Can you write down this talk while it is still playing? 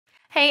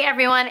Hey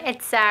everyone,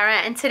 it's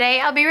Sarah, and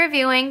today I'll be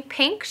reviewing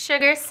Pink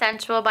Sugar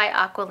Sensual by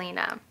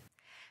Aquolina.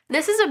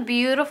 This is a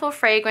beautiful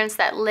fragrance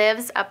that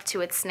lives up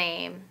to its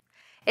name.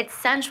 It's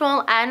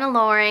sensual and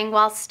alluring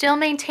while still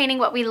maintaining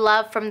what we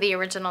love from the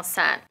original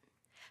scent.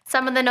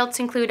 Some of the notes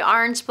include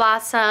orange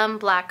blossom,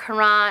 black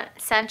currant,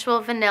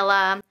 sensual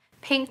vanilla,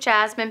 pink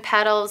jasmine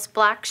petals,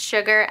 black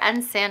sugar,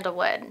 and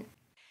sandalwood.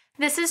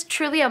 This is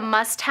truly a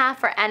must-have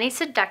for any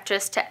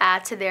seductress to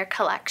add to their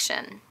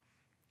collection.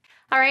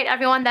 Alright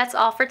everyone, that's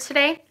all for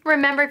today.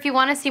 Remember, if you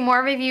want to see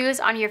more reviews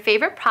on your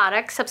favorite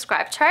products,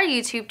 subscribe to our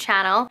YouTube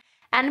channel,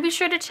 and be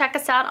sure to check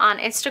us out on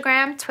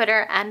Instagram,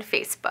 Twitter, and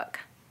Facebook.